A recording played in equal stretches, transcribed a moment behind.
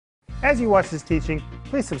As you watch this teaching,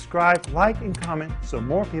 please subscribe, like, and comment so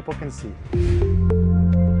more people can see.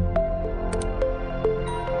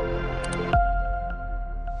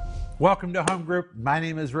 Welcome to Home Group. My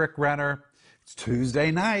name is Rick Renner. It's Tuesday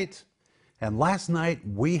night, and last night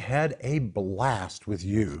we had a blast with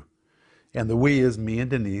you. And the we is me and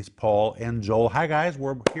Denise, Paul, and Joel. Hi, guys.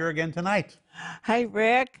 We're here again tonight. Hey,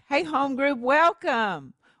 Rick. Hey, Home Group.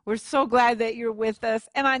 Welcome. We're so glad that you're with us.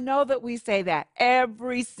 And I know that we say that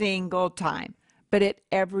every single time, but at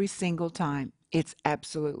every single time, it's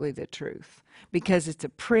absolutely the truth because it's a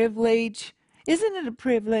privilege. Isn't it a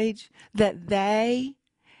privilege that they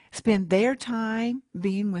spend their time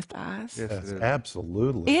being with us? Yes,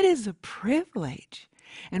 absolutely. It is a privilege.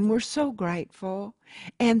 And we're so grateful.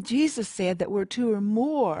 And Jesus said that where two or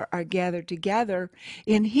more are gathered together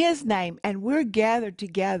in his name, and we're gathered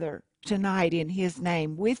together tonight in his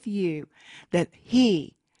name with you, that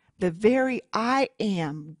he, the very I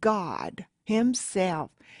am God himself,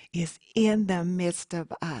 is in the midst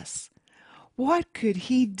of us. What could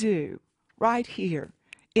he do right here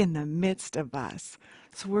in the midst of us?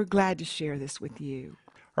 So we're glad to share this with you.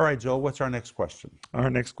 All right, Joel, what's our next question? Our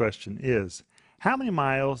next question is, how many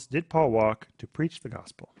miles did Paul walk to preach the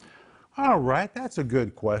gospel? All right, that's a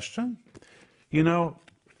good question. You know,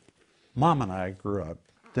 Denise and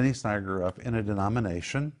I grew up in a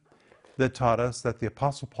denomination that taught us that the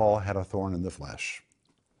Apostle Paul had a thorn in the flesh.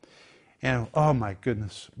 And oh my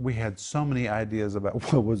goodness, we had so many ideas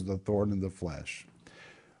about what was the thorn in the flesh.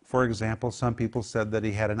 For example, some people said that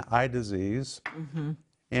he had an eye disease,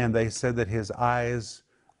 and they said that his eyes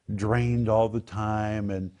drained all the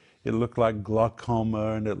time, and it looked like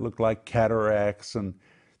glaucoma, and it looked like cataracts, and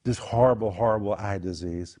this horrible, horrible eye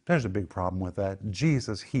disease. There's a big problem with that.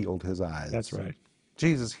 Jesus healed his eyes. That's right.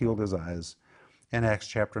 Jesus healed his eyes. In Acts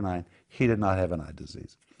chapter 9, he did not have an eye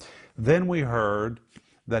disease. Then we heard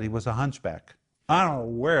that he was a hunchback. I don't know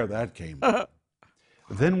where that came from.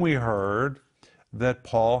 Then we heard that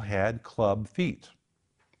Paul had club feet,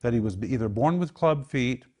 that he was either born with club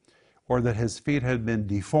feet or that his feet had been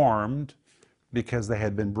deformed because they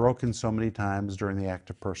had been broken so many times during the act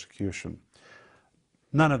of persecution.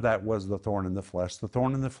 None of that was the thorn in the flesh. The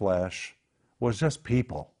thorn in the flesh was just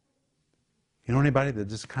people. You know anybody that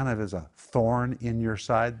just kind of is a thorn in your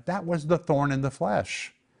side? That was the thorn in the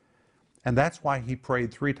flesh. And that's why he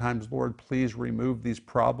prayed 3 times, Lord, please remove these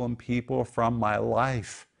problem people from my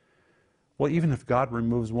life. Well, even if God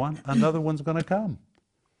removes one, another one's going to come.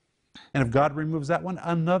 And if God removes that one,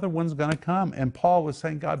 another one's going to come. And Paul was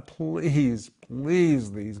saying, God, please,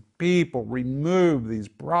 please, these people, remove these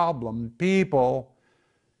problem people.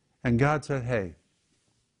 And God said, hey,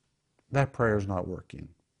 that prayer is not working.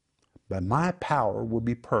 But my power will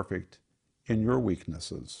be perfect in your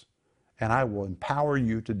weaknesses. And I will empower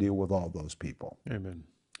you to deal with all those people. Amen.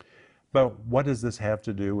 But what does this have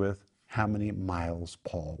to do with how many miles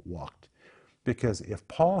Paul walked? Because if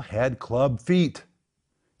Paul had club feet,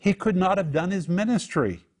 he could not have done his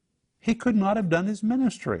ministry. He could not have done his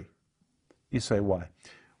ministry. You say, why?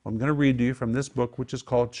 Well, I'm going to read to you from this book, which is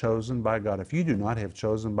called Chosen by God. If you do not have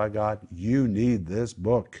Chosen by God, you need this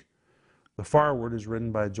book. The foreword is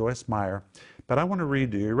written by Joyce Meyer. But I want to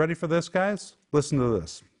read to you. You ready for this, guys? Listen to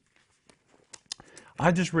this.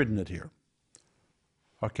 I've just written it here.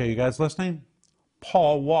 Okay, you guys listening?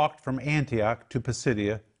 Paul walked from Antioch to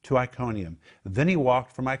Pisidia to Iconium. Then he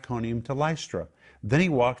walked from Iconium to Lystra. Then he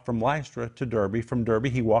walked from Lystra to Derbe. From Derbe,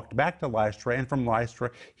 he walked back to Lystra. And from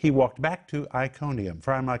Lystra, he walked back to Iconium.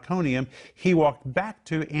 From Iconium, he walked back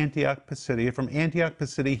to Antioch Pisidia. From Antioch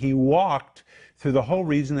Pisidia, he walked through the whole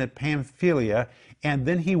region at Pamphylia. And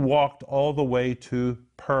then he walked all the way to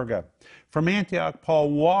Perga. From Antioch,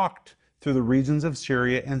 Paul walked through the regions of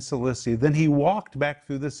Syria and Cilicia. Then he walked back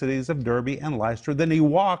through the cities of Derbe and Lystra. Then he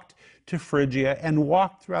walked to Phrygia and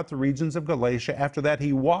walked throughout the regions of Galatia. After that,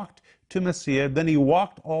 he walked to Mysia. Then he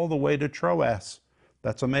walked all the way to Troas.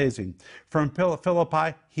 That's amazing. From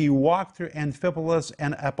Philippi, he walked through Amphipolis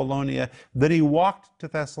and Apollonia. Then he walked to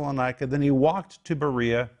Thessalonica. Then he walked to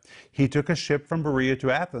Berea. He took a ship from Berea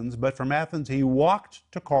to Athens, but from Athens he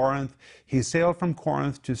walked to Corinth. He sailed from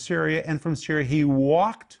Corinth to Syria, and from Syria he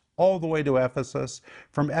walked all the way to Ephesus.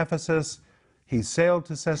 From Ephesus, he sailed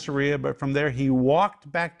to Caesarea, but from there he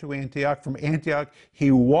walked back to Antioch. From Antioch,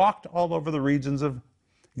 he walked all over the regions of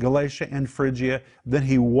Galatia and Phrygia. Then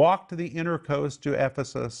he walked to the inner coast to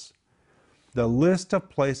Ephesus. The list of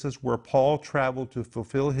places where Paul traveled to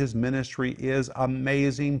fulfill his ministry is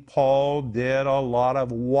amazing. Paul did a lot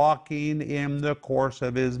of walking in the course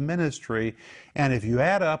of his ministry. And if you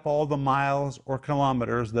add up all the miles or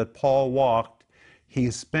kilometers that Paul walked, he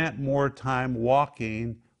spent more time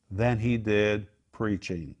walking than he did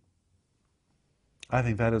preaching. I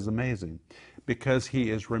think that is amazing because he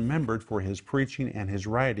is remembered for his preaching and his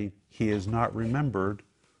writing. He is not remembered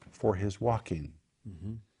for his walking.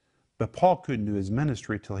 Mm-hmm. But Paul couldn't do his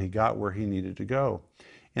ministry till he got where he needed to go.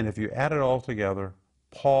 And if you add it all together,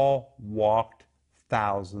 Paul walked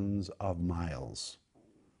thousands of miles.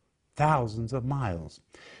 Thousands of miles.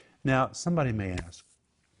 Now, somebody may ask,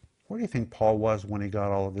 where do you think Paul was when he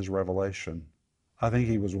got all of his revelation? I think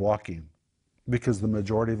he was walking, because the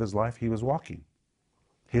majority of his life he was walking.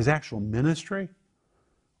 His actual ministry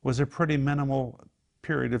was a pretty minimal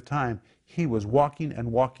period of time. He was walking and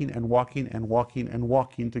walking and walking and walking and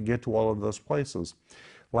walking to get to all of those places.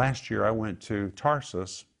 Last year I went to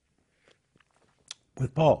Tarsus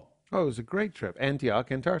with Paul. Oh, it was a great trip.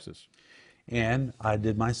 Antioch and Tarsus. And I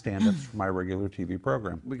did my stand-ups for my regular TV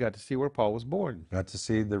program. We got to see where Paul was born. Got to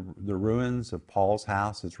see the ruins of Paul's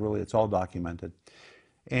house. It's all documented.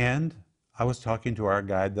 And I was talking to our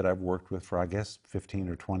guide that I've worked with for, I guess, 15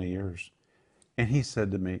 or 20 years. And he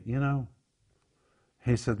said to me,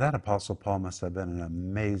 he said, that Apostle Paul must have been an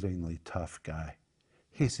amazingly tough guy.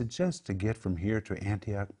 He said, just to get from here to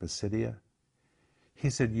Antioch, Pisidia, he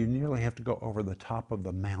said, you nearly have to go over the top of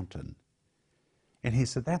the mountain. And he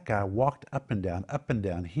said, that guy walked up and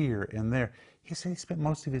down, here and there. He said he spent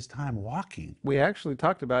most of his time walking. We actually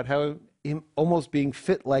talked about how him almost being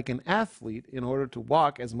fit like an athlete in order to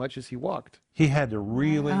walk as much as he walked. He had to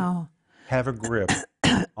really have a grip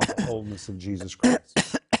on the wholeness of Jesus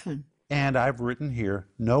Christ. And I've written here,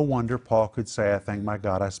 no wonder Paul could say, I thank my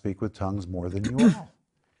God I speak with tongues more than you all.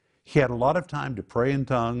 He had a lot of time to pray in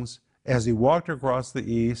tongues as he walked across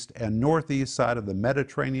the east and northeast side of the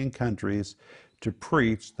Mediterranean countries to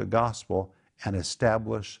preach the gospel and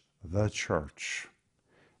establish the church.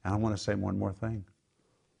 And I want to say one more thing.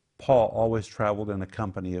 Paul always traveled in a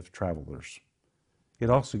company of travelers. It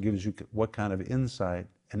also gives you what kind of insight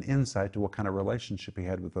to what kind of relationship he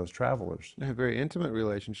had with those travelers. A very intimate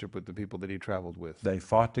relationship with the people that he traveled with. They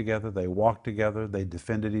fought together, they walked together, they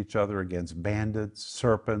defended each other against bandits,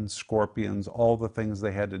 serpents, scorpions, all the things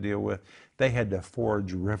they had to deal with. They had to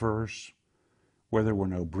forge rivers where there were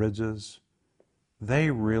no bridges.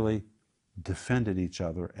 They really defended each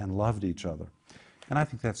other and loved each other. And I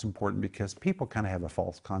think that's important because people kind of have a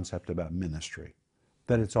false concept about ministry,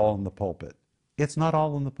 that it's all in the pulpit. It's not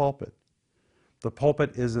all in the pulpit. The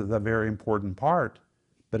pulpit is the very important part,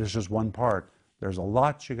 but it's just one part. There's a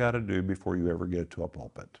lot you got to do before you ever get to a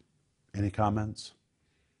pulpit. Any comments?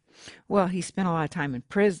 Well, he spent a lot of time in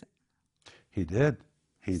prison. He did.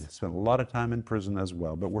 He spent a lot of time in prison as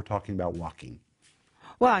well, but we're talking about walking.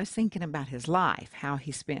 Well, I was thinking about his life, how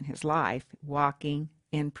he spent his life walking,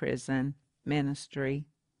 in prison, ministry.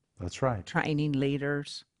 That's right. Training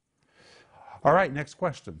leaders. All right, next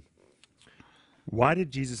question. Why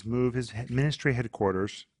did Jesus move his ministry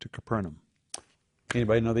headquarters to Capernaum?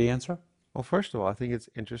 Anybody know the answer? Well, first of all, I think it's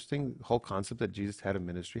interesting, the whole concept that Jesus had a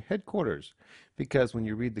ministry headquarters. Because when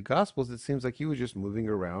you read the Gospels, it seems like he was just moving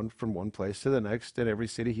around from one place to the next. In every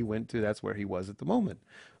city he went to, that's where he was at the moment.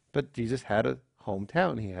 But Jesus had a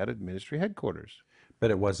hometown. He had a ministry headquarters.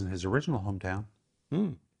 But it wasn't his original hometown.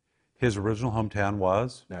 His original hometown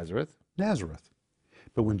was? Nazareth. Nazareth.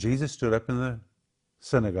 But when Jesus stood up in the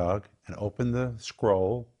synagogue and opened the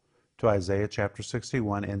scroll to Isaiah chapter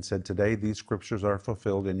 61 and said, today these scriptures are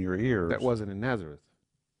fulfilled in your ears. That wasn't in Nazareth.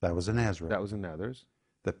 That was in Nazareth. That was in Nazareth.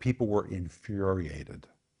 The people were infuriated.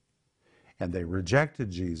 And they rejected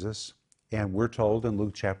Jesus. And we're told in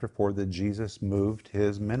Luke chapter 4 that Jesus moved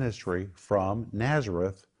his ministry from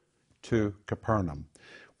Nazareth to Capernaum.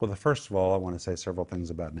 Well, first of all, I want to say several things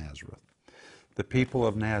about Nazareth. The people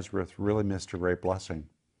of Nazareth really missed a great blessing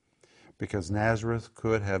because Nazareth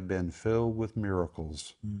could have been filled with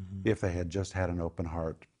miracles if they had just had an open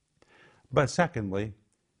heart. But secondly,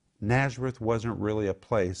 Nazareth wasn't really a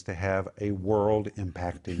place to have a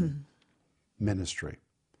world-impacting ministry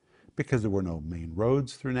because there were no main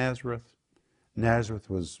roads through Nazareth. Nazareth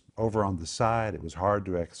was over on the side. It was hard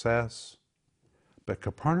to access. But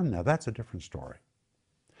Capernaum, now that's a different story.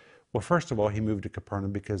 Well, first of all, he moved to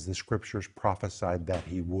Capernaum because the scriptures prophesied that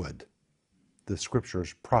he would. The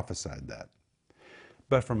scriptures prophesied that.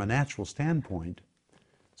 But from a natural standpoint,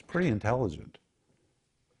 it's pretty intelligent.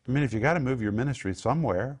 I mean, if you got to move your ministry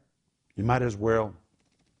somewhere, you might as well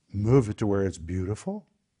move it to where it's beautiful,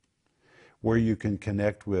 where you can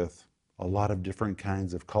connect with a lot of different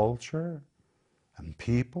kinds of culture and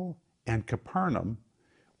people. And Capernaum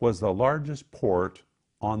was the largest port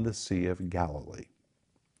on the Sea of Galilee,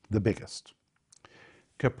 the biggest.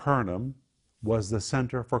 Capernaum was the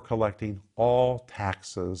center for collecting all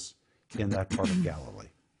taxes in that part of Galilee.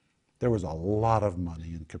 There was a lot of money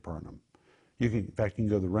in Capernaum. In fact, you can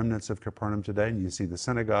go to the remnants of Capernaum today and you see the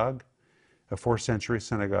synagogue, a 4th century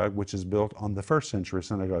synagogue, which is built on the 1st century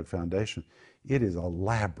synagogue foundation. It is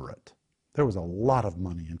elaborate. There was a lot of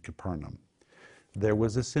money in Capernaum. There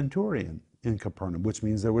was a centurion in Capernaum, which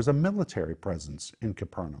means there was a military presence in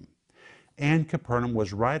Capernaum. And Capernaum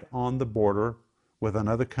was right on the border with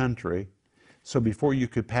another country. So before you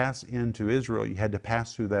could pass into Israel, you had to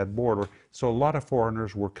pass through that border. So a lot of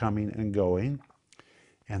foreigners were coming and going.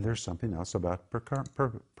 And there's something else about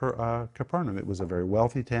Capernaum. It was a very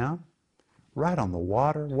wealthy town, right on the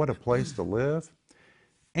water. What a place to live.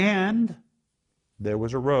 And there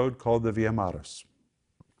was a road called the Via Maris.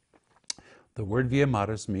 The word Via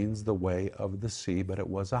Maris means the way of the sea, but it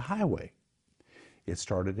was a highway. It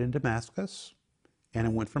started in Damascus, and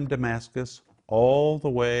it went from Damascus all the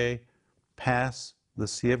way past the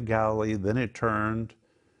Sea of Galilee. Then it turned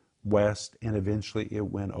west, and eventually it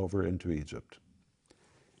went over into Egypt.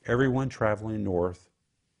 Everyone traveling north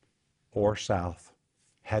or south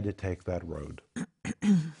had to take that road.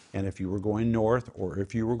 And if you were going north or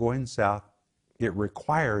if you were going south, it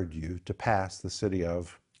required you to pass the city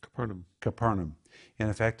of Capernaum. And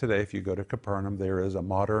in fact, today, if you go to Capernaum, there is a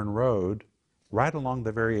modern road right along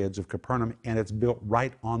the very edge of Capernaum, and it's built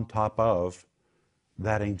right on top of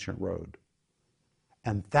that ancient road.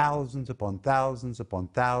 And thousands upon thousands upon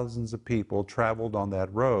thousands of people traveled on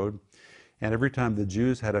that road. And every time the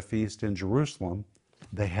Jews had a feast in Jerusalem,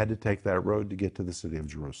 they had to take that road to get to the city of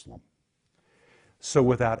Jerusalem. So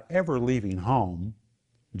without ever leaving home,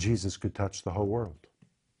 Jesus could touch the whole world.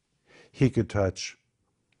 He could touch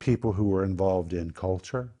people who were involved in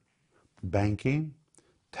culture, banking,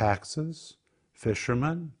 taxes,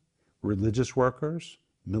 fishermen, religious workers,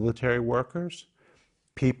 military workers,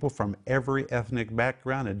 people from every ethnic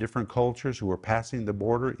background and different cultures who were passing the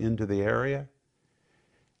border into the area.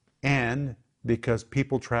 And because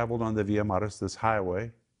people traveled on the Via Maris, this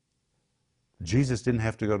highway, Jesus didn't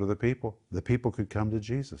have to go to the people. The people could come to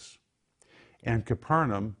Jesus. And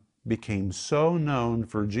Capernaum became so known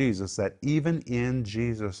for Jesus that even in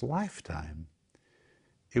Jesus' lifetime,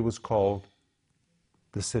 it was called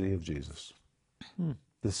the city of Jesus.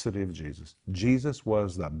 The city of Jesus. Jesus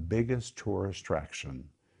was the biggest tourist attraction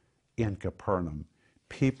in Capernaum.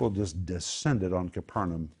 People just descended on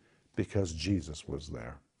Capernaum because Jesus was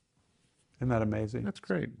there. Isn't that amazing? That's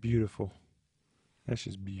great. Beautiful. That's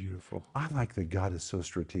just beautiful. I like that God is so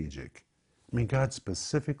strategic. I mean, God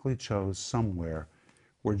specifically chose somewhere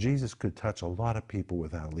where Jesus could touch a lot of people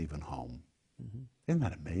without leaving home. Isn't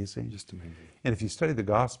that amazing? Just amazing. And if you study the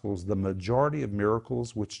Gospels, the majority of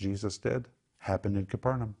miracles which Jesus did happened in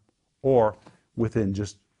Capernaum, or within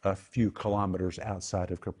just a few kilometers outside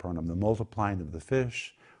of Capernaum. The multiplying of the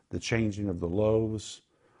fish, the changing of the loaves,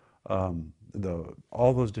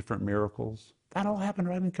 all those different miracles, that all happened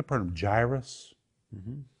right in Capernaum. Jairus,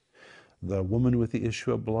 the woman with the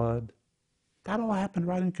issue of blood, that all happened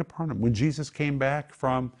right in Capernaum. When Jesus came back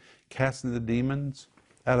from casting the demons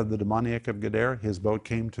out of the demoniac of Gadara, his boat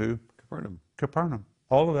came to Capernaum.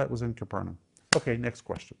 All of that was in Capernaum. Okay, next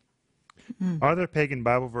question. Are there pagan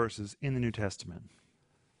Bible verses in the New Testament?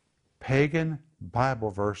 Pagan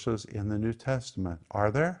Bible verses in the New Testament.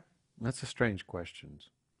 Are there? That's a strange question.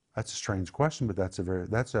 That's a strange question, but that's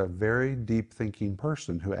a very deep thinking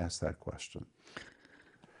person who asked that question.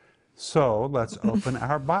 So let's open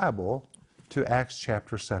our Bible to Acts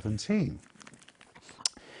chapter 17.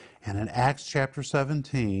 And in Acts chapter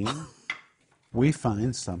 17, we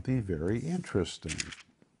find something very interesting.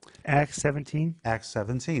 Acts 17? Acts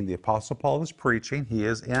 17. The Apostle Paul is preaching. He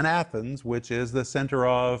is in Athens, which is the center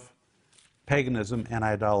of paganism and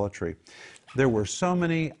idolatry. There were so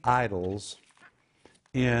many idols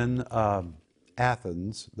in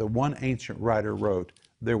Athens that one ancient writer wrote,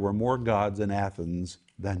 there were more gods in Athens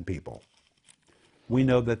than people. We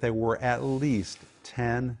know that there were at least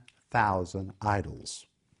 10,000 idols.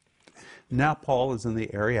 Now Paul is in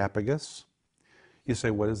the Areopagus. You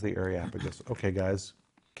say, what is the Areopagus? Okay, guys,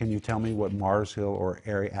 can you tell me what Mars Hill or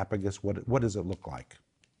Areopagus, what does it look like?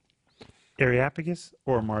 Areopagus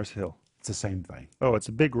or Mars Hill? It's the same thing. Oh, it's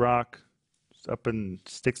a big rock. It's up and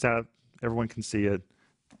sticks out. Everyone can see it.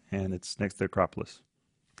 And it's next to the Acropolis.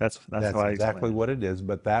 That's how I exactly explain it. what it is,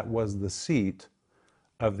 but that was the seat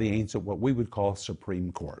of the ancient, what we would call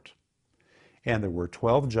Supreme Court. And there were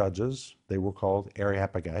 12 judges. They were called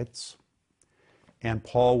Areopagites. And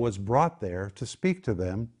Paul was brought there to speak to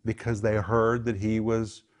them because they heard that he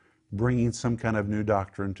was bringing some kind of new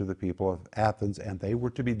doctrine to the people of Athens, and they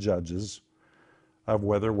were to be judges of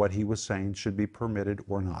whether what he was saying should be permitted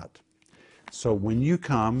or not. So when you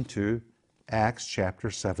come to Acts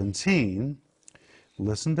chapter 17,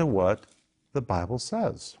 listen to what the Bible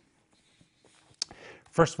says.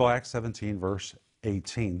 First of all, Acts 17, verse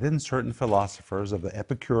 18. Then certain philosophers of the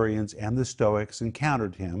Epicureans and the Stoics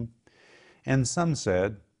encountered him, and some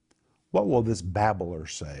said, "What will this babbler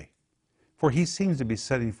say? For he seems to be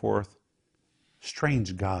setting forth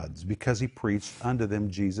strange gods, because he preached unto them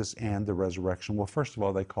Jesus and the resurrection." Well, first of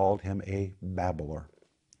all, they called him a babbler.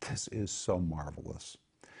 This is so marvelous.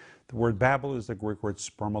 The word babbler is the Greek word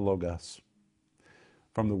spermologos,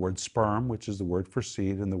 from the word sperm, which is the word for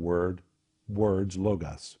seed, and the words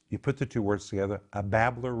logos. You put the two words together, a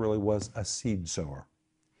babbler really was a seed sower.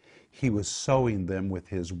 He was sowing them with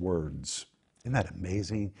his words. Isn't that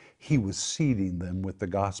amazing? He was seeding them with the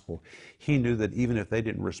gospel. He knew that even if they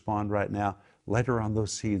didn't respond right now, later on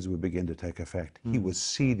those seeds would begin to take effect. He was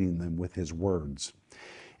seeding them with his words.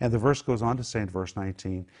 And the verse goes on to say in verse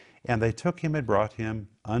 19, "And they took him and brought him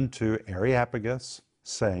unto Areopagus,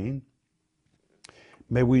 saying,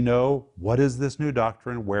 May we know what is this new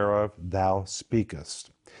doctrine whereof thou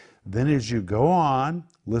speakest." Then as you go on,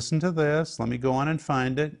 listen to this. Let me go on and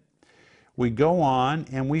find it. We go on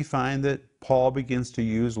and we find that Paul begins to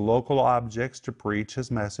use local objects to preach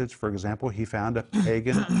his message. For example, he found a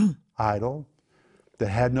pagan idol that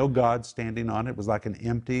had no God standing on it. It was like an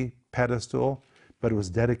empty pedestal, but it was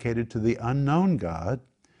dedicated to the unknown God.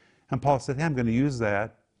 And Paul said, "Hey, I'm going to use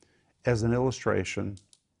that as an illustration."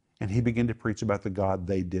 And he began to preach about the God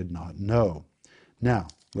they did not know. Now,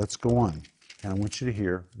 let's go on. And I want you to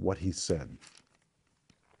hear what he said.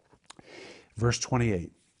 Verse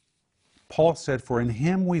 28. Paul said, "For in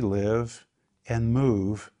him we live and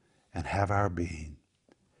move and have our being.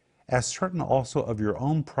 As certain also of your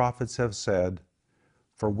own prophets have said,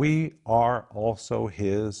 for we are also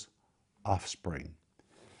his offspring."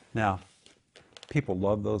 Now, people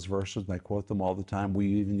love those verses, and they quote them all the time. We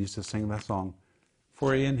even used to sing that song,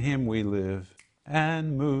 "For in him we live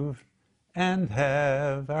and move and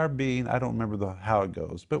have our being." I don't remember how it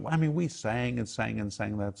goes, but I mean, we sang and sang and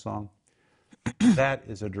sang that song. That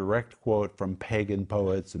is a direct quote from pagan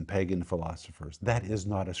poets and pagan philosophers. That is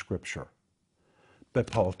not a scripture.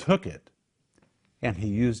 But Paul took it and he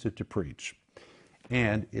used it to preach.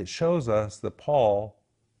 And it shows us that Paul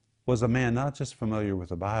was a man not just familiar with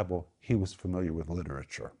the Bible, he was familiar with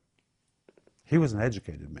literature. He was an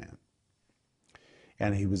educated man.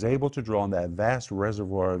 And he was able to draw on that vast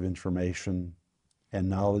reservoir of information and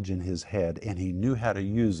knowledge in his head, and he knew how to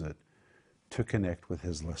use it to connect with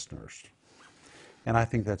his listeners. And I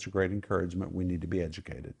think that's a great encouragement. We need to be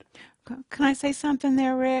educated. Can I say something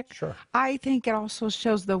there, Rick? Sure. I think it also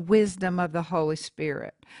shows the wisdom of the Holy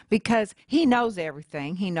Spirit, because he knows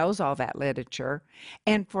everything. He knows all that literature.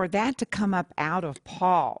 And for that to come up out of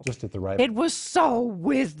Paul, Just at the right it was so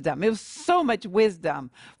wisdom. It was so much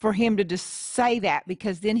wisdom for him to just say that,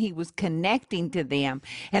 because then he was connecting to them.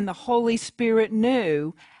 And the Holy Spirit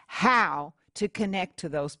knew how to connect to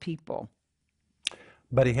those people.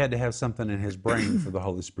 But he had to have something in his brain for the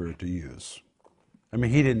Holy Spirit to use. I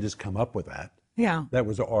mean, he didn't just come up with that. Yeah. That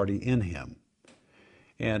was already in him.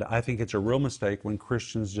 And I think it's a real mistake when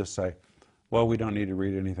Christians just say, well, we don't need to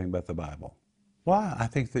read anything but the Bible. Well, I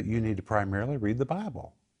think that you need to primarily read the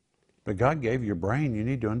Bible. But God gave you a brain. You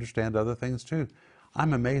need to understand other things too.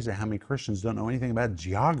 I'm amazed at how many Christians don't know anything about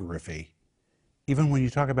geography. Even when you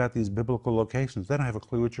talk about these biblical locations, they don't have a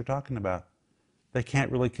clue what you're talking about. They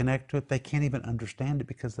can't really connect to it. They can't even understand it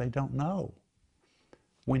because they don't know.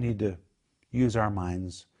 We need to use our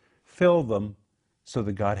minds, fill them so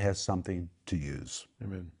that God has something to use.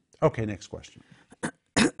 Amen. Okay, next question.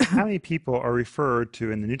 How many people are referred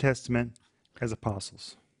to in the New Testament as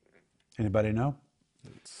apostles? Anybody know?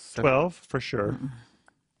 12 for sure.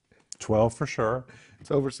 12 for sure.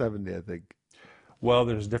 It's over 70, I think. Well,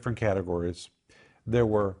 there's different categories. There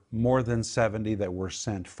were more than 70 that were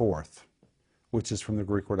sent forth, which is from the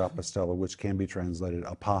Greek word apostello, which can be translated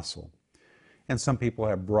apostle. And some people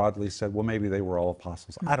have broadly said, well, maybe they were all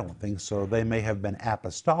apostles. I don't think so. They may have been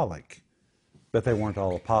apostolic, but they weren't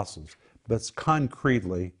all apostles. But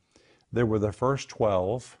concretely, there were the first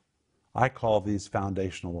 12. I call these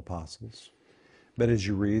foundational apostles. But as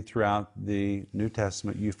you read throughout the New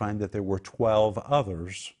Testament, you find that there were 12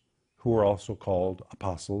 others who were also called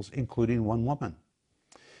apostles, including one woman.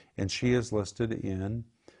 And she is listed in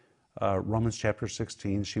Romans chapter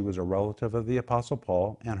 16. She was a relative of the Apostle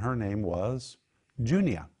Paul, and her name was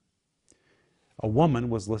Junia. A woman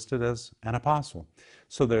was listed as an apostle.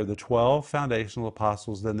 So there are the 12 foundational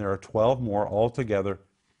apostles, then there are 12 more altogether.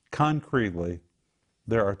 Concretely,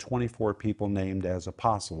 there are 24 people named as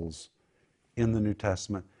apostles in the New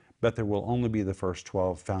Testament, but there will only be the first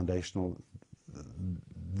 12 foundational.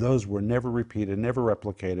 Those were never repeated, never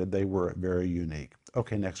replicated. They were very unique.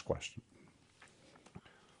 Okay, next question.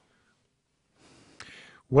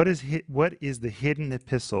 What is the hidden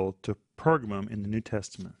epistle to Pergamum in the New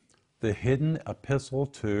Testament? The hidden epistle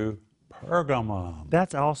to Pergamum.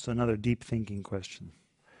 That's also another deep thinking question.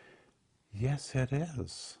 Yes, it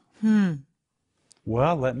is.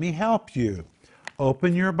 Well, let me help you.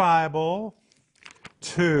 Open your Bible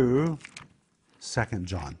to 2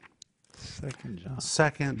 John. 2 John.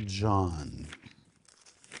 2 John.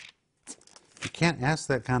 You can't ask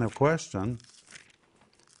that kind of question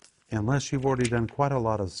unless you've already done quite a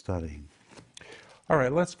lot of studying. All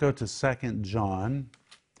right, let's go to 2 John,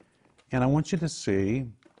 and I want you to see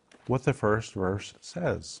what the first verse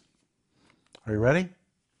says. Are you ready?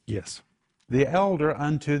 Yes. The elder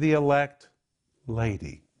unto the elect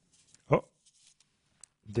lady. Oh.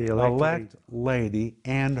 The Elect lady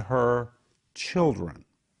and her children,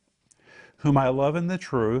 whom I love in the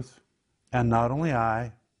truth, and not only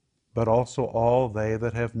I, but also all they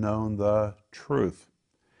that have known the truth.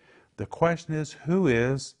 The question is, who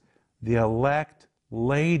is the elect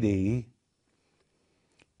lady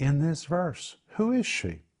in this verse? Who is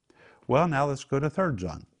she? Well, now let's go to 3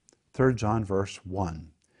 John. 3 John verse 1.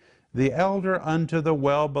 The elder unto the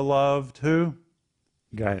well-beloved who?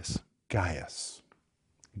 Gaius. Gaius.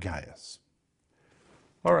 Gaius.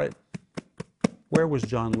 All right. Where was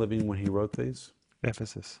John living when he wrote these?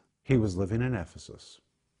 Ephesus. He was living in Ephesus.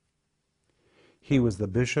 He was the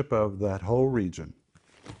bishop of that whole region.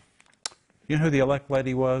 You know who the elect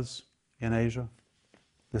lady was in Asia?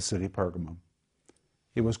 The city of Pergamum.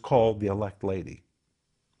 It was called the elect lady.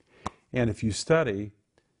 And if you study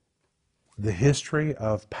the history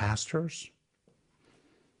of pastors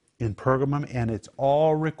in Pergamum, and it's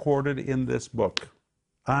all recorded in this book.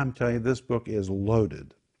 I'm telling you, this book is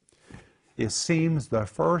loaded. It seems the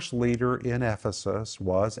first leader in Ephesus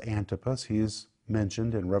was Antipas. He's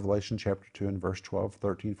mentioned in Revelation chapter 2 and verse 12,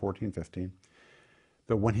 13, 14, 15.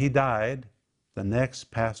 But when he died, the next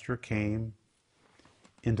pastor came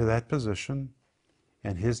into that position,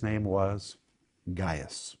 and his name was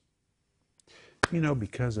Gaius. You know,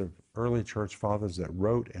 because of early church fathers that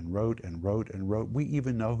wrote and wrote and wrote and wrote, we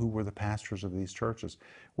even know who were the pastors of these churches.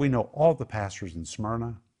 We know all the pastors in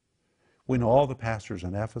Smyrna. We know all the pastors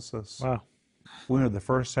in Ephesus. Wow. We know the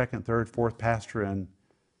first, second, third, fourth pastor in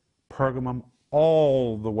Pergamum,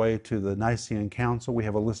 all the way to the Nicene Council. We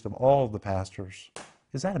have a list of all the pastors.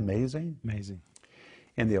 Is that amazing? Amazing.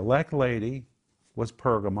 And the elect lady was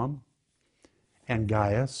Pergamum, and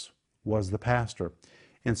Gaius was the pastor.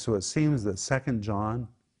 And so it seems that 2 John,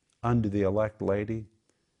 unto the elect lady,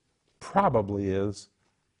 probably is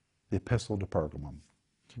the epistle to Pergamum.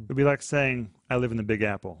 It would be like saying, I live in the Big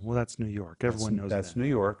Apple. Well, that's New York. Everyone knows That's that. New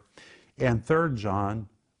York. And 3 John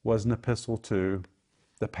was an epistle to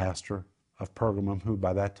the pastor of Pergamum, who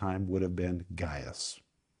by that time would have been Gaius.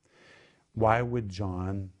 Why would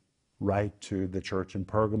John write to the church in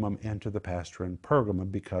Pergamum and to the pastor in Pergamum?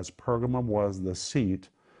 Because Pergamum was the seat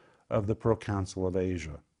of the proconsul of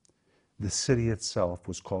Asia. The city itself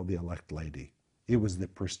was called the elect lady. It was the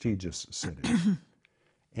prestigious city.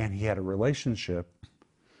 And he had a relationship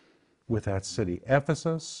with that city.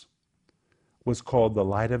 Ephesus was called the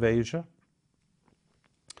light of Asia.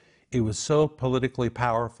 It was so politically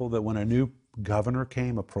powerful that when a new governor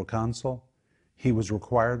came, a proconsul, he was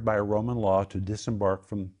required by a Roman law to disembark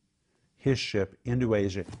from his ship into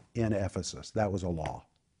Asia in Ephesus. That was a law.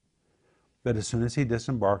 But as soon as he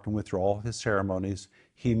disembarked and went through all his ceremonies,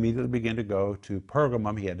 he immediately began to go to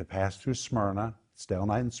Pergamum. He had to pass through Smyrna, stay all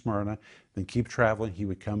night in Smyrna, then keep traveling. He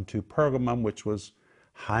would come to Pergamum, which was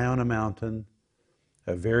high on a mountain,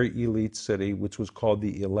 a very elite city, which was called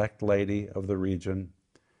the elect lady of the region.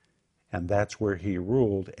 And that's where he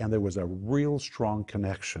ruled. And there was a real strong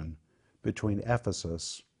connection between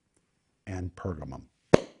Ephesus and Pergamum.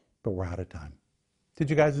 But we're out of time. Did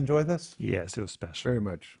you guys enjoy this? Yes, it was special. Very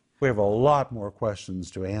much. We have a lot more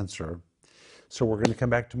questions to answer. So we're going to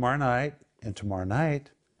come back tomorrow night. And tomorrow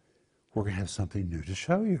night, we're going to have something new to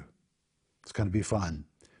show you. It's going to be fun.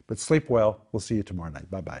 But sleep well. We'll see you tomorrow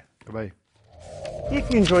night. Bye-bye. Bye-bye.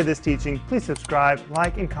 If you enjoyed this teaching, please subscribe,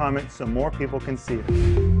 like, and comment so more people can see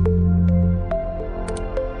it.